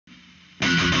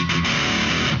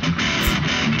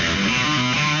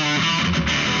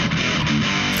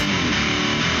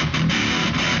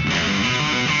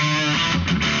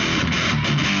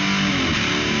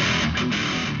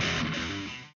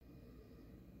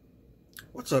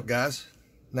What's up, guys?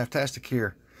 Naftastic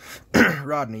here.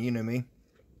 Rodney, you know me.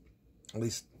 At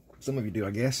least some of you do,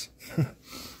 I guess.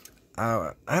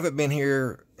 I haven't been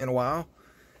here in a while.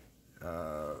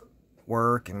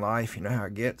 Work and life, you know how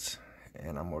it gets.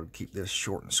 And I'm going to keep this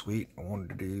short and sweet. I wanted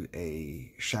to do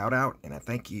a shout out and a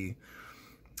thank you.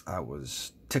 I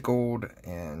was tickled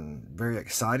and very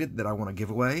excited that I won a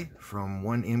giveaway from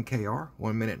Won OMKR,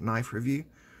 1 Minute Knife Review.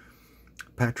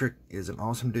 Patrick is an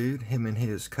awesome dude. Him and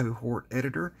his cohort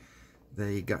editor,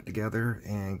 they got together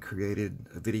and created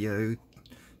a video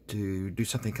to do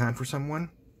something kind for someone.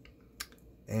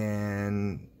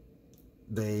 And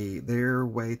their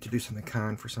way to do something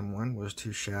kind for someone was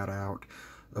to shout out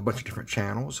a bunch of different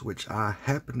channels, which I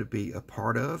happen to be a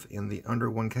part of in the Under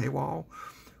 1K wall,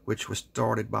 which was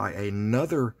started by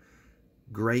another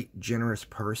great, generous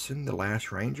person, the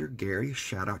Last Ranger, Gary.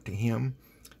 Shout out to him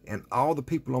and all the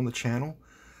people on the channel.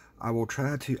 I will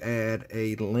try to add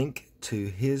a link to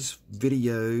his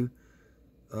video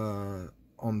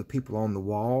on the people on the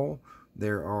wall.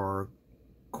 There are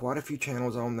quite a few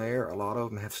channels on there. A lot of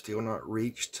them have still not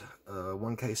reached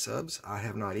 1K subs. I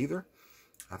have not either.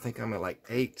 I think I'm at like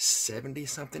 870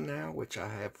 something now, which I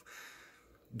have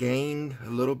gained a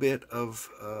little bit of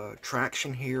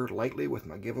traction here lately with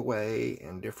my giveaway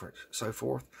and different so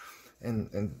forth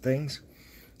and things.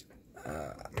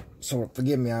 So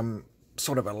forgive me, I'm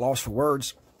sort of at a loss for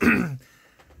words.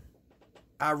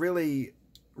 I really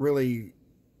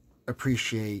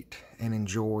appreciate and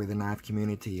enjoy the knife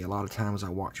community. A lot of times I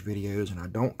watch videos and I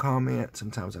don't comment.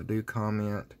 Sometimes I do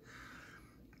comment.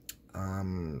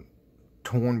 I'm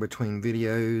torn between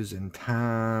videos and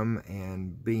time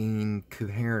and being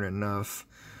coherent enough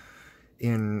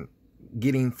in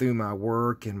getting through my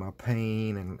work and my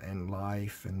pain and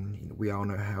life. And you know, we all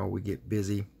know how we get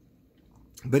busy.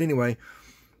 But anyway,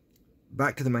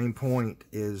 back to the main point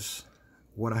is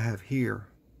what I have here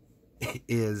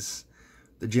is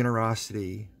the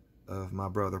generosity of my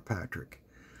brother Patrick,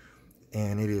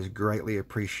 and it is greatly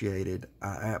appreciated.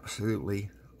 I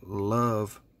absolutely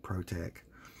love ProTech.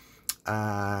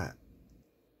 I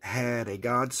had a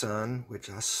godson, which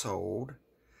I sold.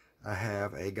 I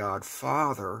have a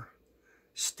godfather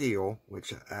steel,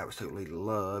 which I absolutely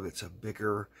love. It's a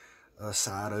bigger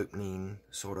side opening,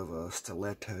 sort of a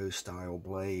stiletto style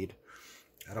blade.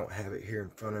 I don't have it here in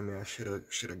front of me. I should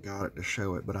have got it to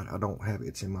show it, but I don't have it.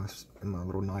 It's in my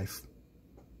little knife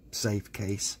safe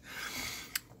case.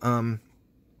 But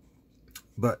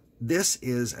this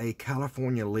is a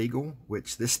California legal,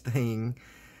 which this thing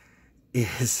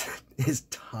is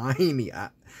tiny. I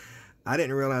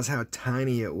didn't realize how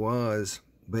tiny it was,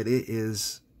 but it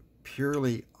is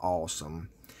purely awesome.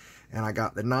 And I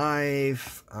got the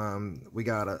knife. We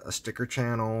got a sticker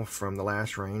channel from the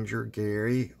Last Ranger,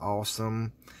 Gary.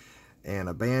 Awesome. And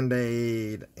a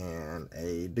Band-Aid. And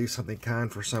a Do Something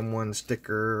Kind for Someone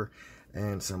sticker.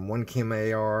 And some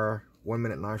 1Chem AR, 1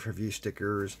 Minute Knife Review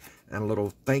stickers. And a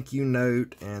little thank you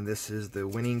note. And this is the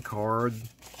winning card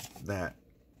that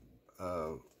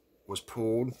was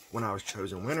pulled when I was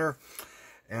chosen winner.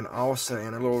 And also,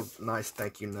 and a little nice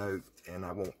thank you note. And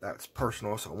that's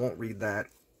personal, so I won't read that.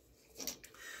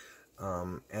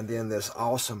 And then this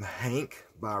awesome Hank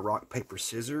by Rock, Paper,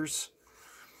 Scissors.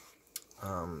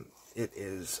 It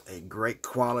is a great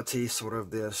quality, sort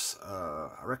of this,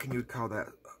 I reckon you would call that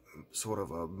sort of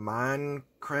a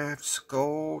Minecraft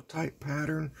skull type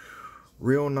pattern.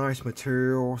 Real nice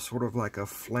material, sort of like a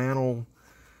flannel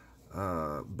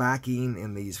backing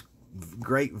in these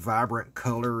great vibrant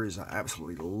colors. I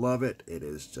absolutely love it. It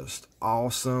is just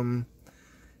awesome.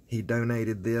 He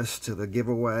donated this to the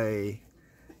giveaway.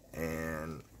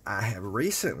 And I have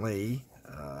recently,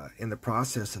 in the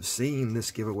process of seeing this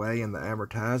giveaway and the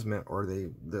advertisement or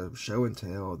the show and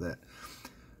tell that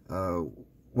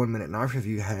 1 Minute Knife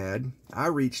Review had, I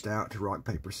reached out to Rock,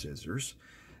 Paper, Scissors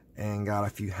and got a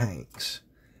few Hanks.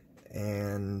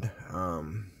 And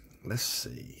let's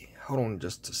see. Hold on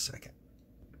just a second.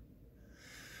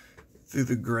 Through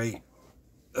the great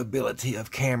ability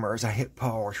of cameras, I hit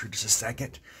pause for just a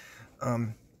second.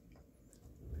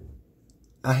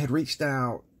 I had reached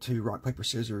out to Rock, Paper,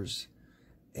 Scissors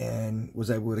and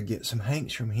was able to get some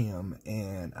Hanks from him.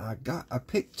 And I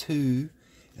picked two,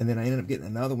 and then I ended up getting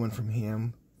another one from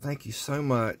him. Thank you so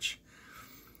much.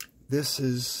 This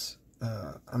is,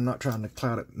 I'm not trying to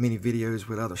cloud up many videos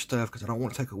with other stuff because I don't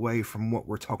want to take away from what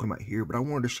we're talking about here. But I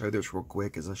wanted to show this real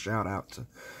quick as a shout out to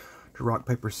Rock,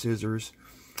 Paper, Scissors.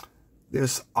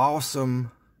 This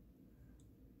awesome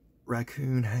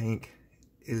raccoon Hank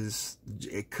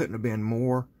it couldn't have been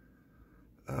more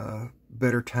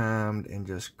better timed and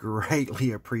just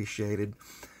greatly appreciated.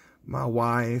 My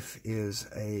wife is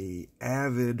a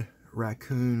avid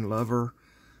raccoon lover.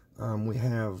 We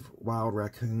have wild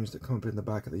raccoons that come up in the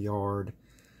back of the yard,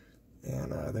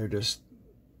 and they're just,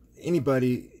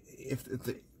 anybody, if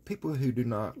the people who do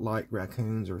not like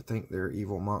raccoons or think they're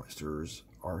evil monsters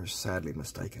are sadly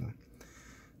mistaken.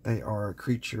 They are a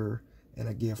creature and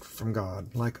a gift from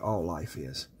God, like all life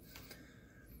is.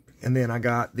 And then I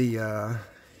got the,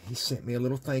 he sent me a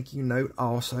little thank you note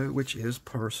also, which is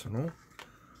personal.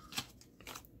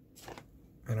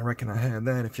 And I reckon I had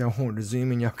that. If y'all wanted to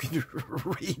zoom in, y'all could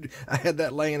read. I had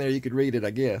that laying there. You could read it, I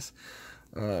guess.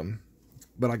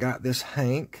 But I got this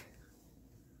Hank,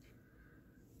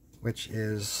 which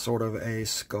is sort of a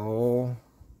skull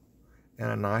and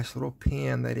a nice little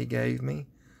pen that he gave me.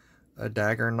 A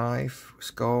dagger knife,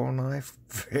 skull knife.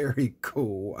 Very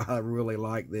cool. I really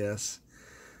like this.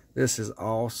 This is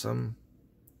awesome.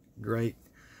 Great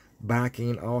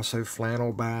backing. Also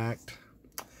flannel backed.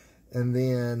 And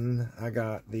then I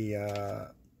got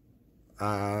the,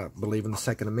 I believe in the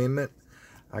Second Amendment.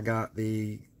 I got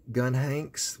the gun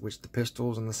hanks, which the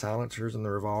pistols and the silencers and the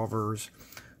revolvers,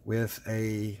 with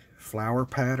a flower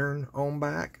pattern on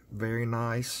back. Very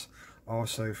nice.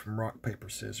 Also from Rock, Paper,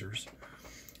 Scissors.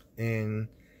 And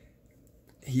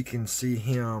you can see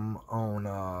him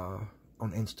on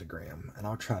Instagram. And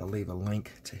I'll try to leave a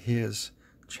link to his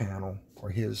channel or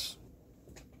his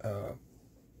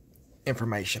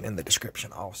information in the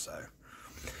description also.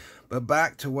 But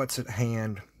back to what's at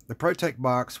hand. The Protect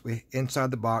box,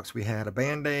 inside the box we had a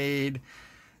Band-Aid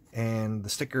and the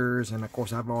stickers, and of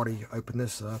course I've already opened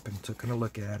this up and taken a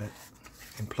look at it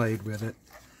and played with it.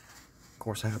 Of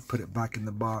course I have put it back in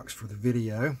the box for the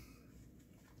video.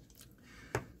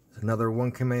 Another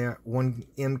Won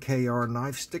OMKR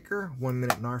knife sticker, 1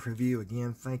 minute knife review.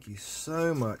 Again, thank you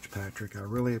so much, Patrick. I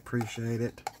really appreciate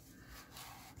it.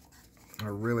 I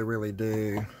really, really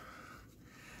do.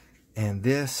 And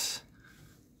this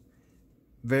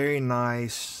very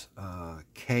nice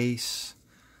case,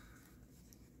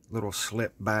 little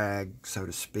slip bag, so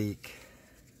to speak.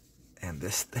 And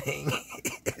this thing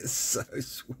is so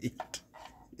sweet.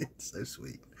 It's so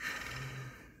sweet.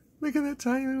 Look at that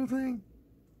tiny little thing.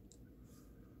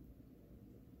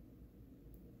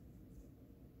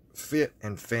 Fit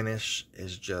and finish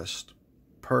is just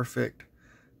perfect.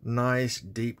 Nice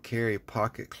deep carry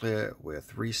pocket clip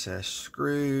with recessed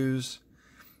screws.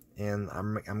 And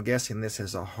I'm guessing this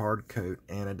is a hard coat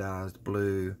anodized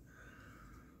blue.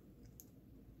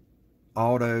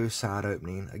 Auto side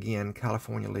opening. Again,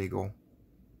 California legal.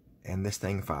 And this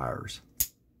thing fires.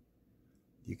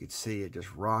 You could see it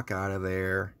just rock out of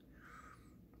there.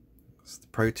 It's the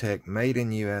Protect made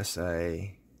in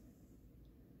USA.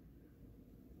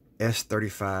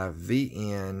 S35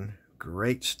 VN.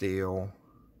 Great steel.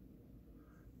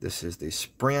 This is the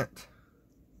Sprint.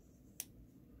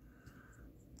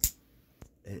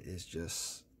 It is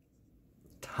just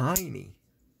tiny.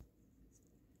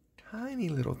 Tiny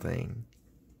little thing.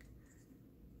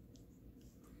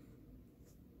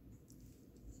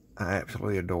 I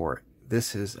absolutely adore it.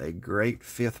 This is a great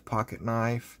 5th pocket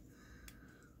knife.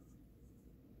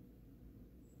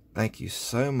 Thank you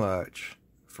so much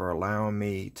for allowing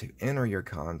me to enter your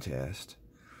contest.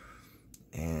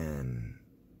 And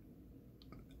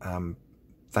I'm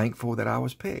thankful that I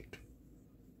was picked.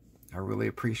 I really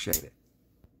appreciate it.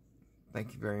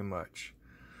 Thank you very much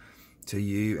to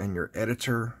you and your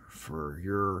editor for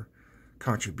your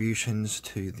contributions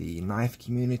to the knife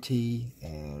community,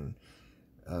 and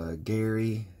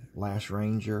Gary, Last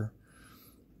Ranger,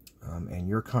 and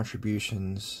your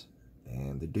contributions,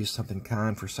 and to do something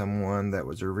kind for someone that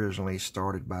was originally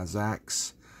started by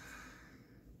Zach's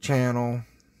channel.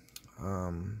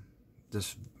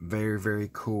 Just very, very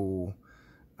cool.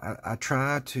 I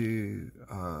try to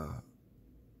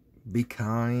be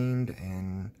kind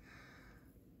and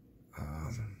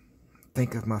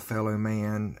think of my fellow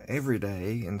man every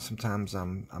day, and sometimes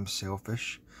I'm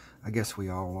selfish. I guess we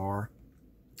all are,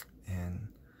 and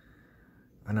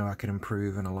I know I could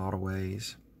improve in a lot of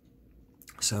ways.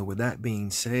 So with that being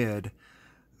said,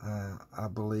 I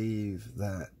believe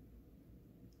that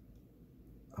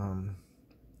I'm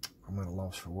at a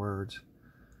loss for words.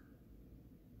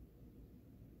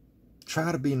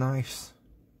 Try to be nice.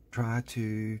 Try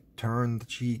to turn the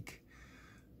cheek.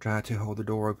 Try to hold the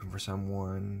door open for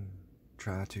someone.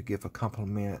 Try to give a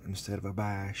compliment instead of a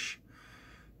bash.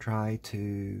 Try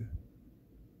to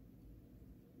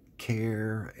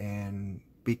care and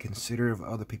be considerate of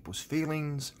other people's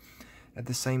feelings, at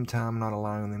the same time not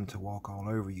allowing them to walk all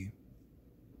over you.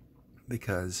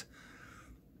 Because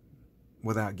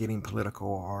without getting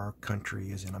political, our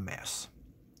country is in a mess.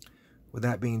 With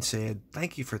that being said,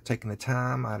 thank you for taking the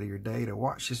time out of your day to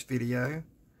watch this video.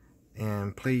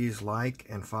 And please like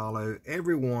and follow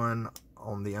everyone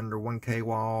on the Under 1K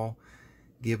wall.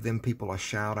 Give them people a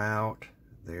shout out.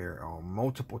 There are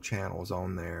multiple channels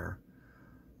on there,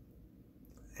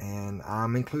 and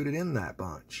I'm included in that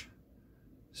bunch.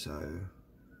 So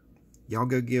y'all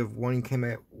go give Won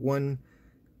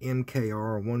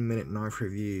OMKR 1 Minute Knife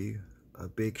Review a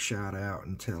big shout out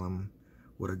and tell him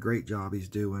what a great job he's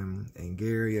doing, and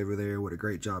Gary over there, what a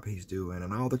great job he's doing,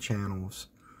 and all the channels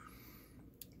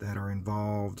that are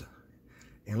involved.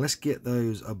 And let's get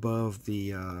those above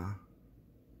the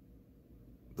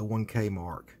 1K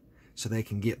mark so they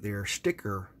can get their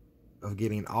sticker of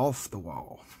getting off the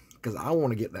wall, because I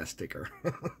want to get that sticker.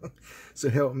 So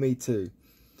help me too.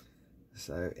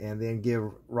 So, and then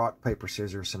give Rock Paper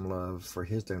Scissors some love for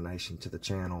his donation to the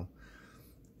channel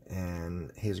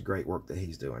and his great work that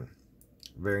he's doing.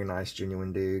 Very nice,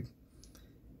 genuine dude.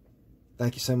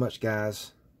 Thank you so much,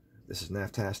 guys. This is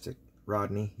Naftastic.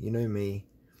 Rodney, you know me.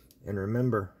 And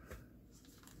remember,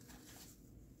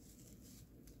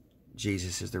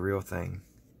 Jesus is the real thing.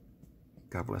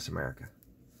 God bless America.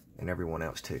 And everyone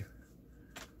else too.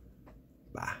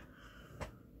 Bye.